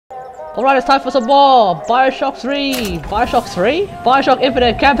Alright, it's time for some more! Bioshock 3! Bioshock 3? Bioshock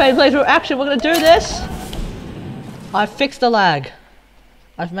Infinite campaign playthrough action! We're gonna do this! I fixed the lag.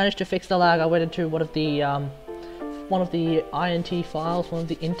 I've managed to fix the lag. I went into one of the INT files, one of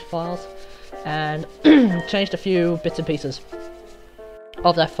the int files, and changed a few bits and pieces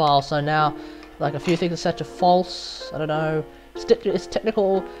of that file. So now, like, a few things are set to false. I don't know. It's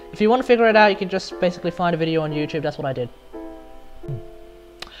technical. If you want to figure it out, you can just basically find a video on YouTube. That's what I did.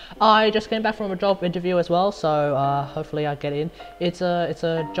 I just came back from a job interview as well, so hopefully I get in. It's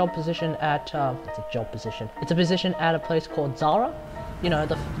a job position at It's a position at a place called Zara, you know,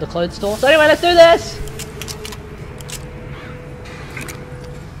 the clothes store. So anyway, let's do this.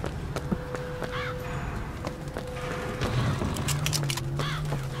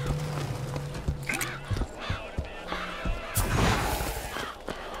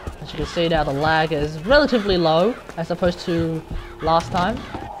 As you can see now, the lag is relatively low as opposed to last time.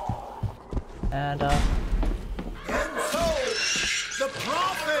 And so, the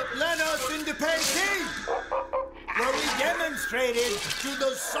Prophet led us into pt, where we demonstrated to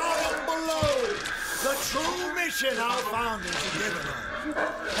the Sodom below the true mission our founders had given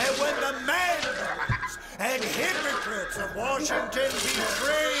us. And when the madmen and hypocrites of Washington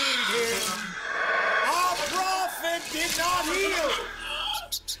betrayed him, our Prophet did not heal.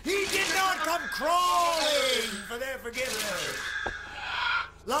 He did not come crawling for their forgiveness.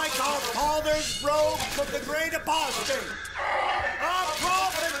 Like our fathers broke with the great apostate, our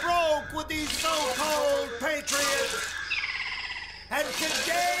Prophet broke with these so-called patriots. And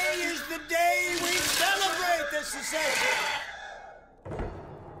today is the day we celebrate this secession.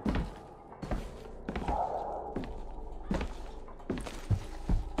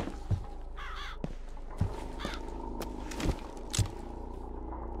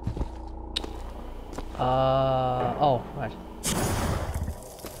 Oh, right.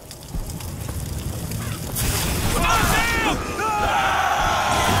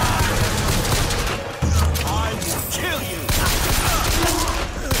 I will kill you.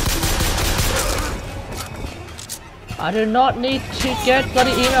 I do not need to get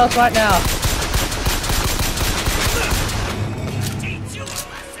bloody emails right now. Teach you a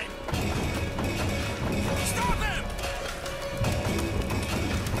lesson. Stop him.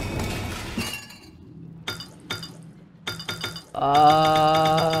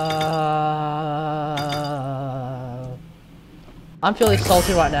 I'm feeling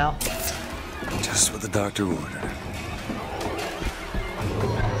salty right now. Just what the doctor ordered.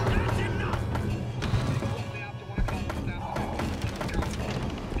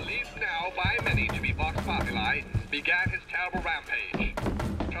 Believed now by many to be Vox Populi, began his terrible rampage.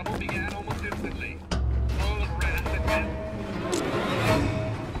 Trouble began almost instantly. Full of reticent men.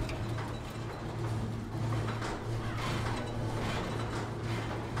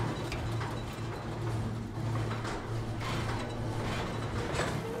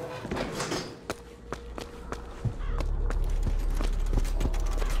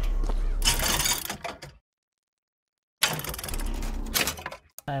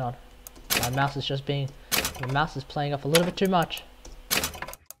 Hang on. My mouse is just being... The mouse is playing up a little bit too much.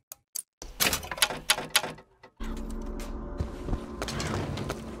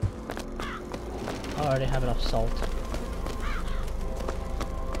 I already have enough salt.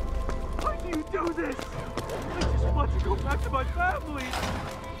 Why do you do this? I just want to go back to my family.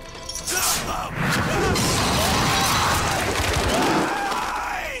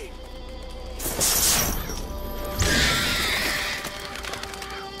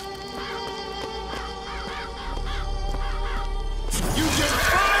 You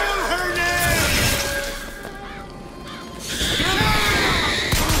defile her name!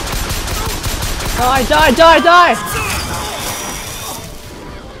 Die, die, die, die!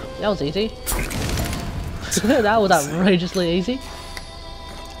 That was easy. That was outrageously easy.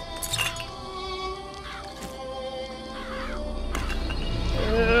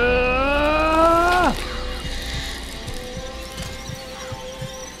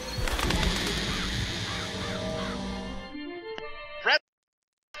 Press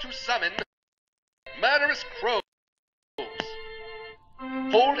to summon murderous crows.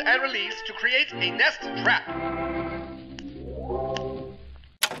 Hold and release to create a nest trap.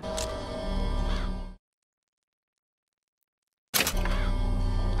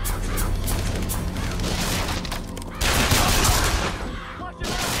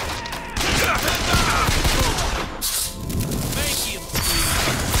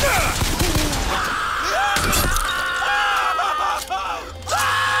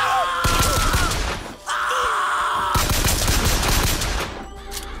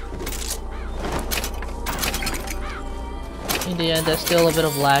 and there's still a bit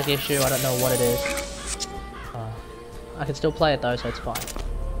of lag issue. I don't know what it is. I can still play it though, so it's fine.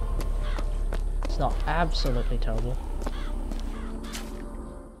 It's not absolutely terrible.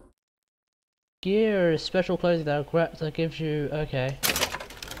 Gear, special clothing that gives you... okay.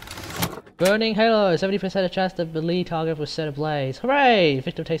 Burning Halo, 70% of chance to lead target with set ablaze. Hooray!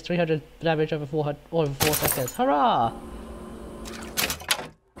 Victim takes 300 damage over 4 seconds. Hurrah!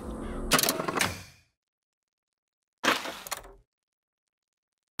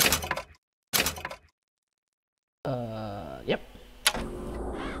 Yep.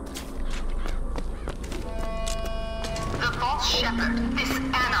 The false shepherd, this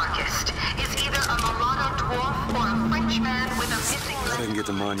anarchist, is either a mulatto dwarf or a Frenchman with a missing I leg. can get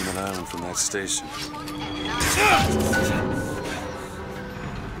to Monument Island from that station.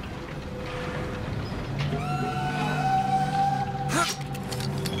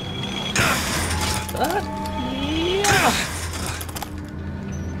 Yeah.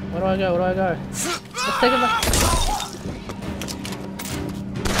 Where do I go? Where do I go? Let's take him back.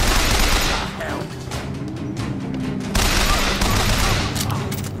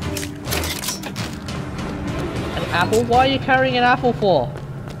 An apple? Why are you carrying an apple for?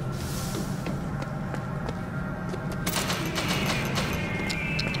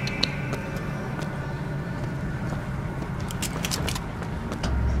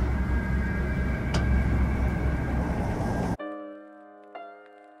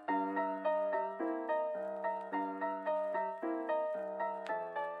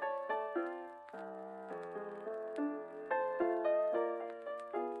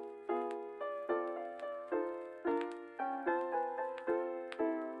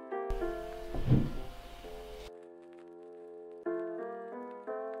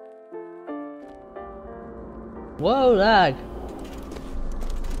 Whoa, lag!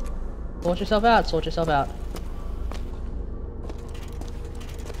 Sort yourself out, sort yourself out.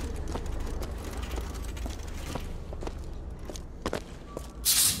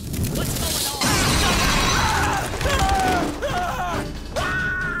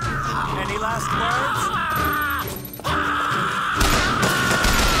 Any last words?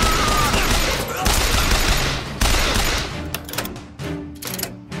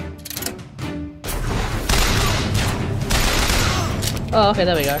 Oh, okay,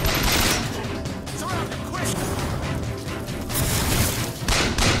 there we go.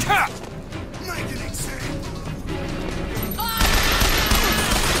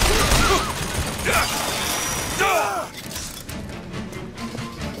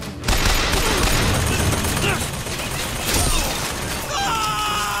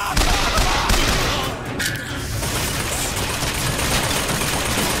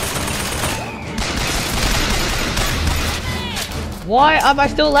 Why am I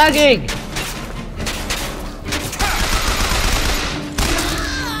still lagging?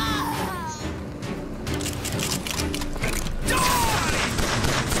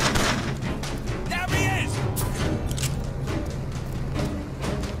 There he is!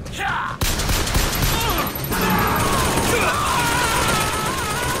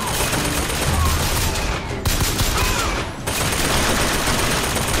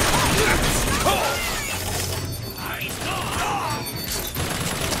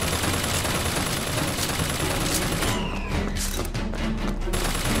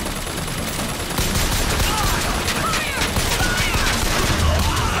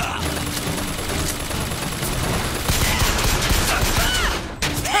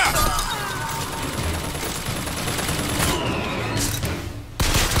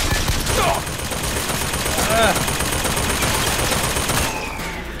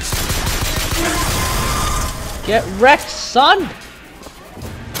 Get wrecked, son! I'm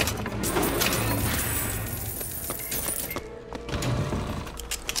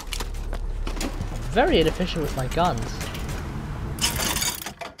very inefficient with my guns.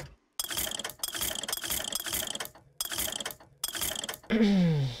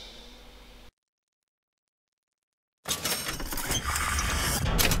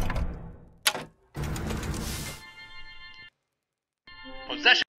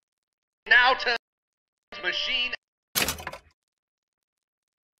 Possession now turns machine.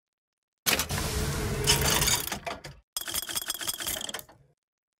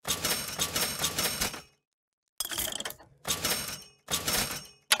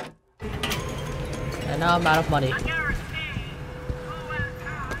 And now I'm out of money.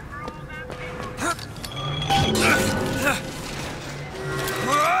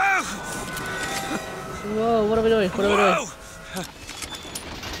 Whoa, what are we doing? What are we doing?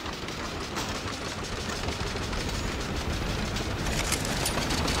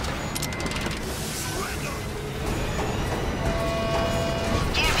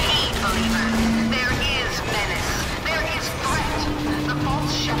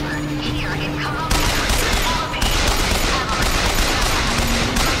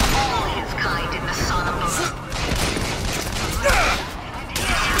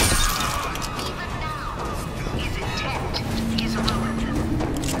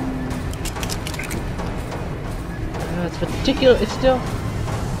 particular, it's still...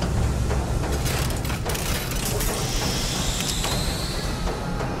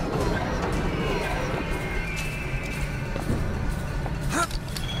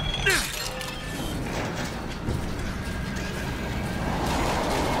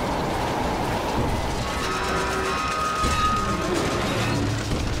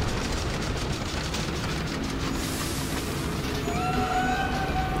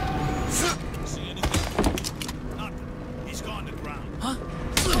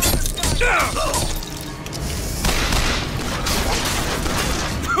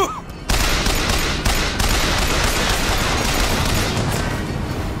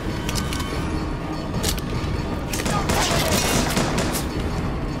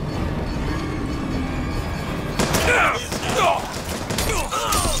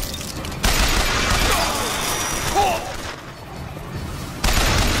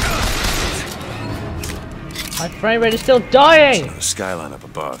 My frame rate is still dying! Another skyline up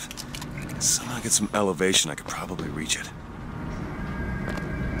above. Somehow get some elevation, I could probably reach it.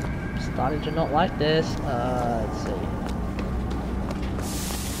 Starting to not like this. Let's see.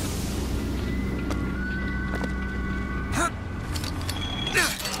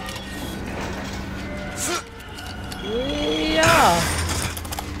 Yeah.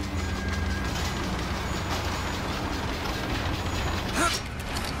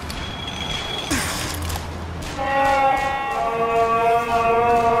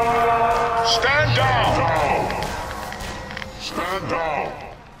 Stand down! Stand down!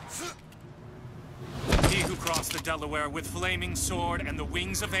 He who crossed the Delaware with flaming sword and the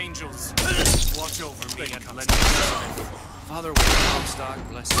wings of angels. Watch over me and let me live. Father with Comstock,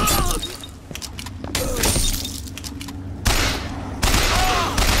 bless you.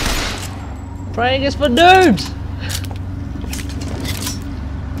 Praying is for noobs!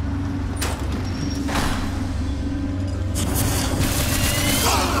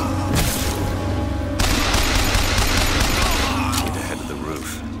 Need to head to the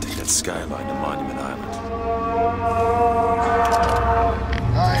roof, take that skyline to Monument Island.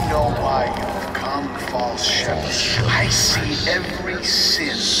 I know why you've come, false shepherd. I see every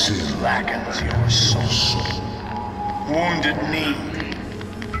sin that blackens your soul. Wounded knee,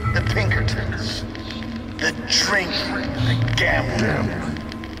 the Pinkertons, the drinking, the gambling,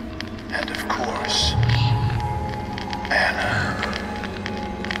 and of course, Anna.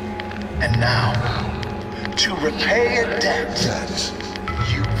 And now, to repay a debt,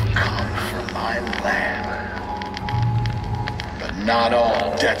 you've come from my land. But not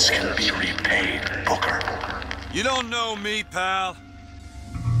all debts can be repaid, Booker. You don't know me, pal.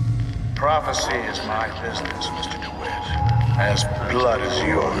 Prophecy is my business, Mr. DeWitt. As blood as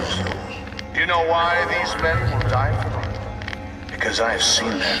yours. Do you know why these men will die for me? Because I have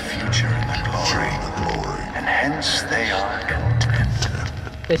seen their future in the glory. And hence they are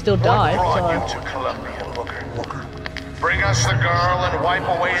content. They still die, What brought so... you to Columbia, Booker? Bring us the girl and wipe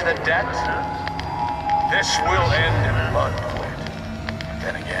away the debt? This will end in blood, DeWitt.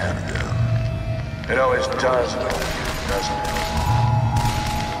 Then again, it always does, doesn't it?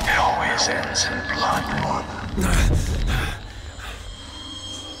 It always ends in blood.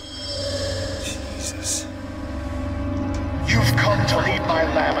 Jesus. You've come to lead my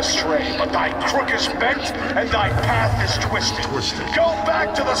lamb astray, but thy crook is bent and thy path is twisted. Go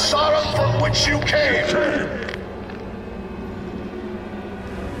back to the Sodom from which you came.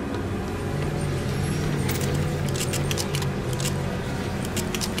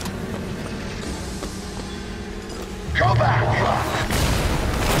 Go back.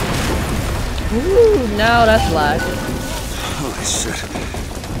 Ooh, now that's lag. Holy shit.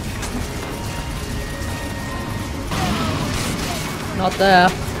 Not there.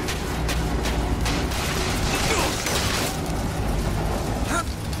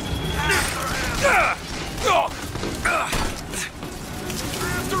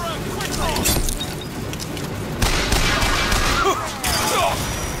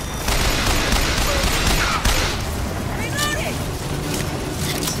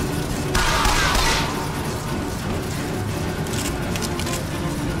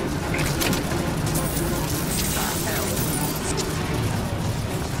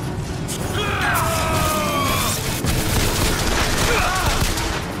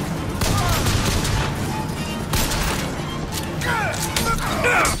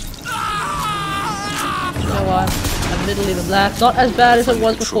 Admittedly, that's not as bad as it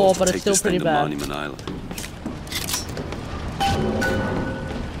was before, but it's still pretty bad. Monument Island.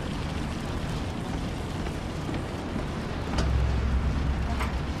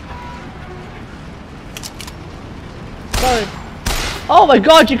 Sorry. Oh my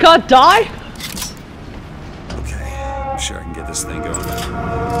god, you can't die? Okay, I'm sure I can this thing going?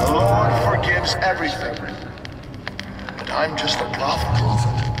 The Lord forgives everything. But I'm just a prophet.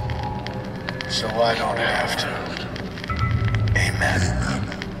 So I don't have to. Amen.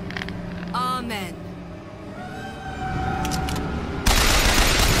 Amen.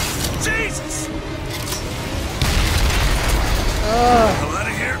 Jesus! Hell out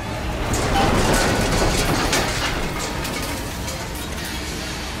of here.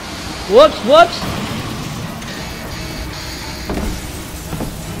 Whoops, whoops!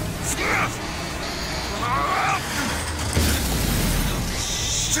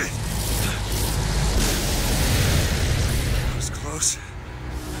 Shit! That was close.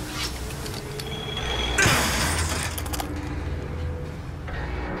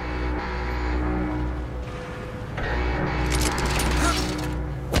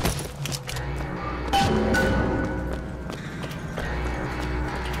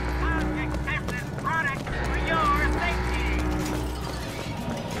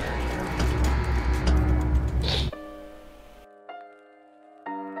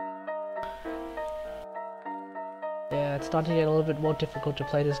 Yeah, it's starting to get a little bit more difficult to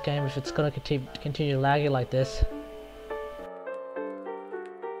play this game if it's gonna continue lagging like this.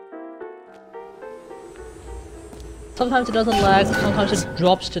 Sometimes it doesn't lag, sometimes it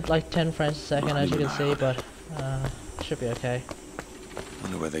drops to like 10 frames a second as you can see, but it should be okay.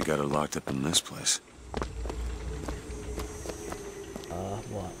 Wonder why they got her locked up in this place.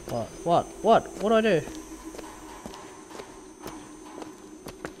 What do I do?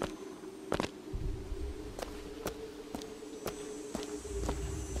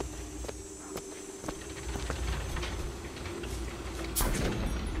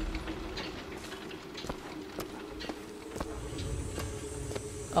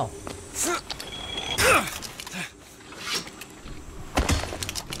 Oh.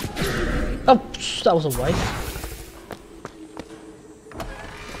 Oh, that was a waste.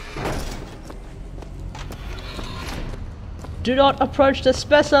 Do not approach the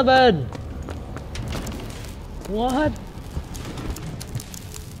specimen! What?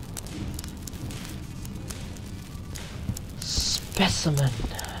 Specimen.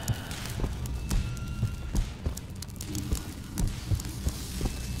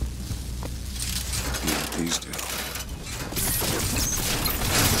 These do.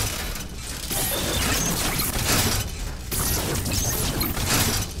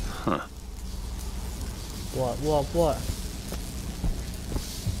 Huh. What?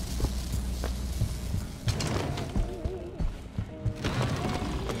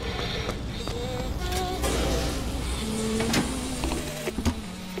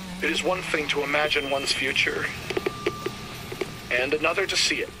 It is one thing to imagine one's future, and another to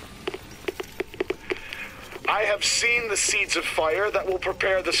see it. I have seen the seeds of fire that will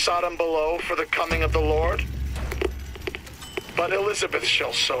prepare the Sodom below for the coming of the Lord. But Elizabeth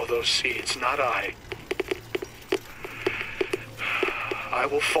shall sow those seeds, not I. I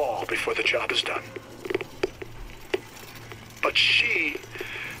will fall before the job is done. But she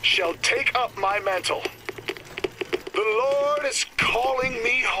shall take up my mantle. The Lord is calling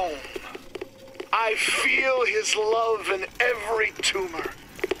me home. I feel his love in every tumor,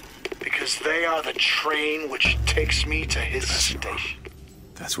 because they are the train which takes me to his station.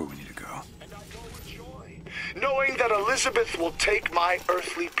 That's where we need to go. And I go with joy, knowing that Elizabeth will take my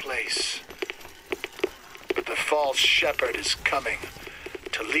earthly place. But the false shepherd is coming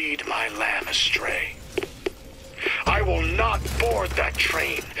to lead my lamb astray. I will not board that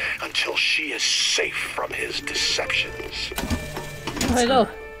train until she is safe from his deceptions. Where'd I go?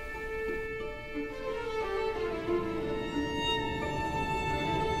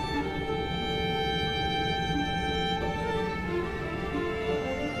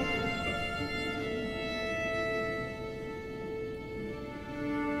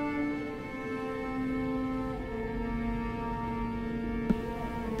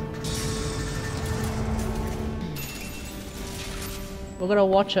 We're gonna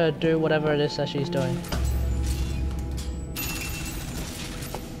watch her do whatever it is that she's doing.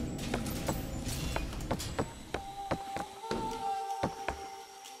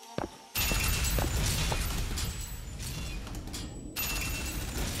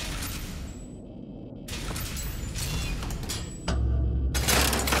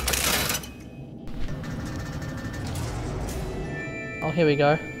 Oh, here we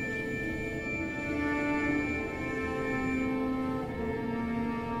go.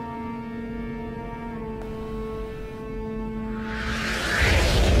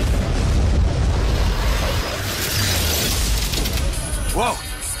 Whoa!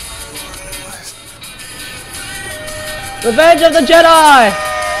 Revenge of the Jedi!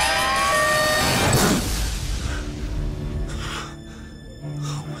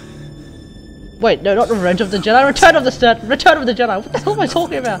 Wait, no, not Revenge of the Jedi. Return of the Sith. Return of the Jedi. What the hell am I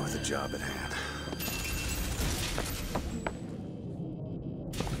talking about? The job at hand.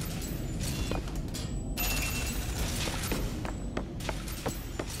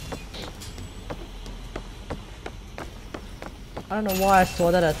 I don't know why I saw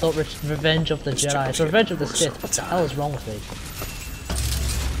that. I thought Revenge of the Jedi. It's Revenge of the Sith. What the hell is wrong with me?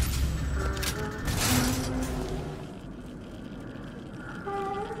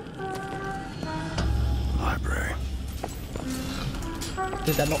 Library.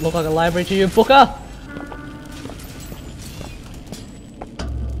 Did that not look like a library to you, Booker?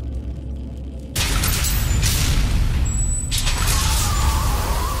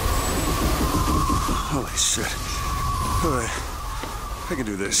 Holy shit. Alright. I can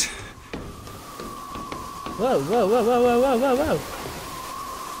do this. Whoa, whoa, whoa, whoa, whoa, whoa, whoa, whoa.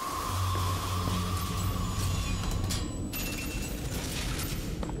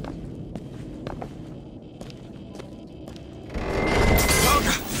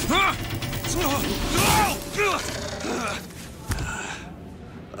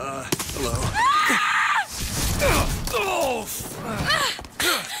 Hello.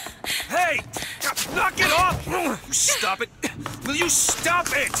 Hey! Knock it off! Stop it! Will you stop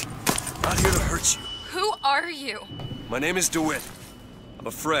it? Not here to hurt you. Who are you? My name is DeWitt. I'm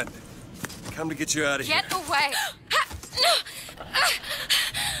a friend. Come to get you out of here. Get away!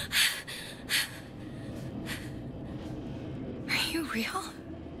 Are you real?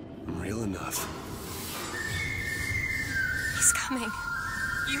 I'm real enough. He's coming.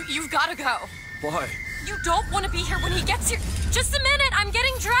 You've gotta go. Why? You don't want to be here when he gets here. Just a minute, I'm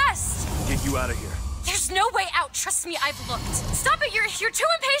getting dressed. Get you out of here. There's no way out. Trust me, I've looked. Stop it, you're too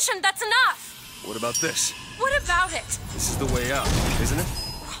impatient. That's enough. What about this? What about it? This is the way out, isn't it?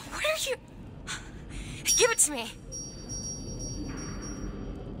 What are you... Give it to me.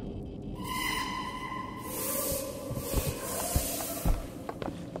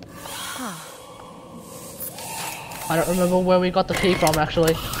 I don't remember where we got the key from,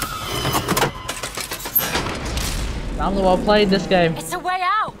 actually. I'm the one playing this game. It's a way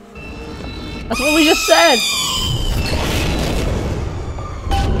out. That's what we just said!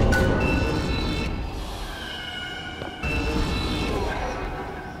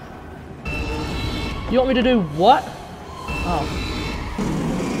 You want me to do what? Oh.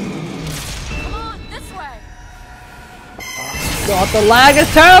 Come on, this way. God, the lag is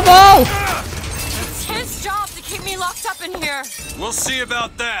terrible! It's his job to keep me locked up in here. We'll see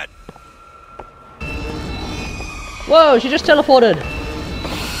about that. Whoa, she just teleported.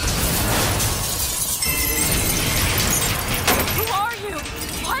 Who are you?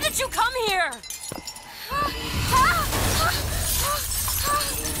 Why did you come here?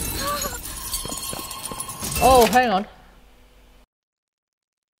 Oh, hang on.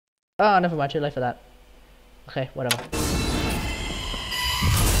 Oh, never mind, too late for that. Okay, whatever.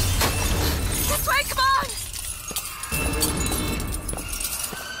 This way, come on!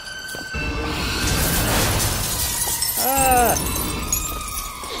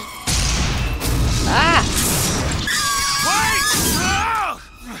 Ah!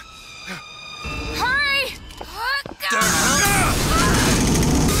 Hurry!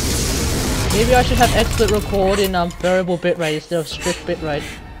 Maybe I should have explicit record in variable bitrate instead of strict bitrate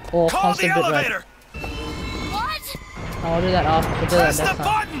or constant bitrate. What? I'll do that after. I'll do that next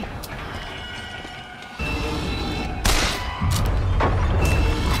time.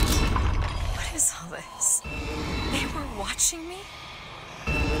 What is all this? They were watching me?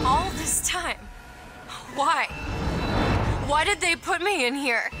 All this time? Why? Why did they put me in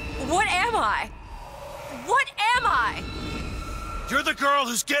here? What am I? What am I? You're the girl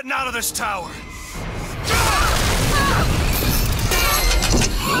who's getting out of this tower.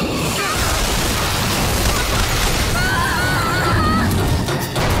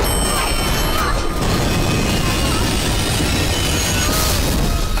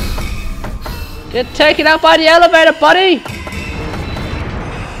 Get taken out by the elevator, buddy!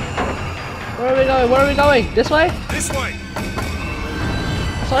 Where are we going? Where are we going? This way? This way.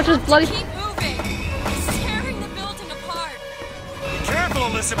 So I just bloody... Keep moving. It's tearing the building apart. Be careful,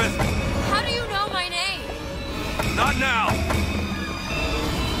 Elizabeth. How do you know my name? Not now.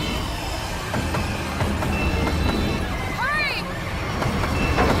 Hurry!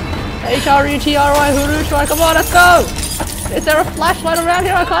 H-R-U-T-R-Y, Huru-try, come on, let's go! Is there a flashlight around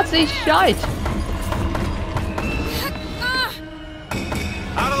here? I can't see shite!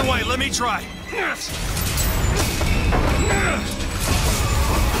 Out of the way, let me try. Which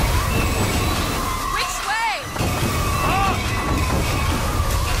way?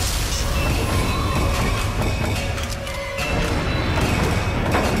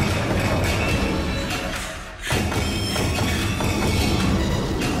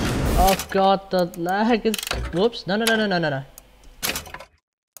 Oh god, the lag is... Whoops. No.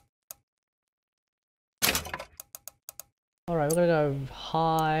 Alright, we're gonna go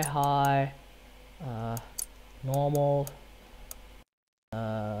high, normal,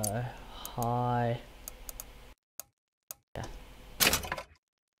 high. Yeah.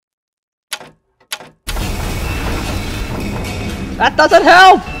 That doesn't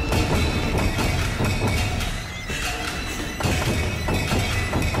help!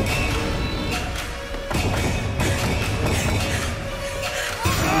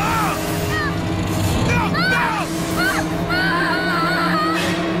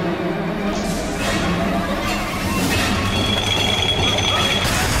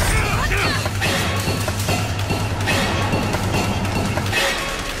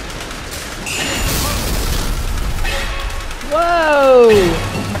 Whoa!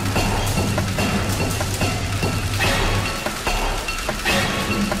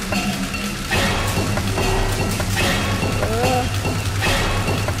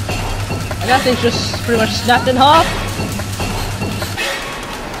 And that thing's just pretty much snapped in half.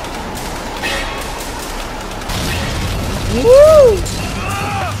 Woo!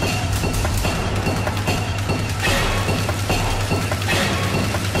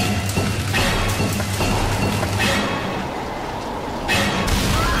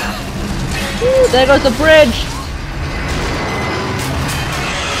 Ooh, there goes the bridge!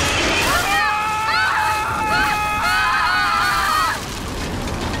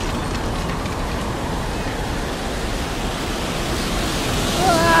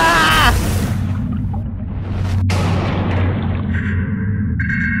 Ah!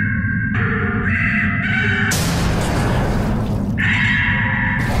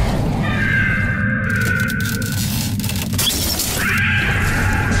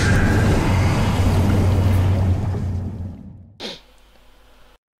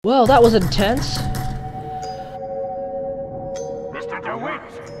 Well, that was intense. Mr. DeWitt!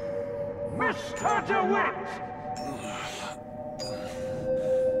 Mr. DeWitt!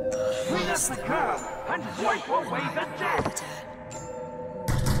 Clean up the curb and wipe away the debt!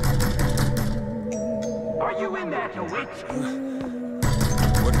 Are you in there, DeWitt?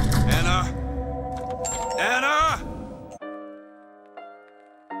 What? Anna? Anna?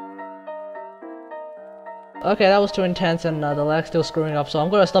 Okay, that was too intense and the lag's still screwing up, so I'm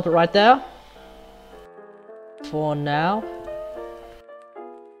gonna stop it right there. For now.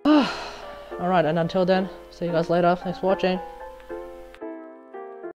 Alright, and until then, see you guys later. Thanks for watching.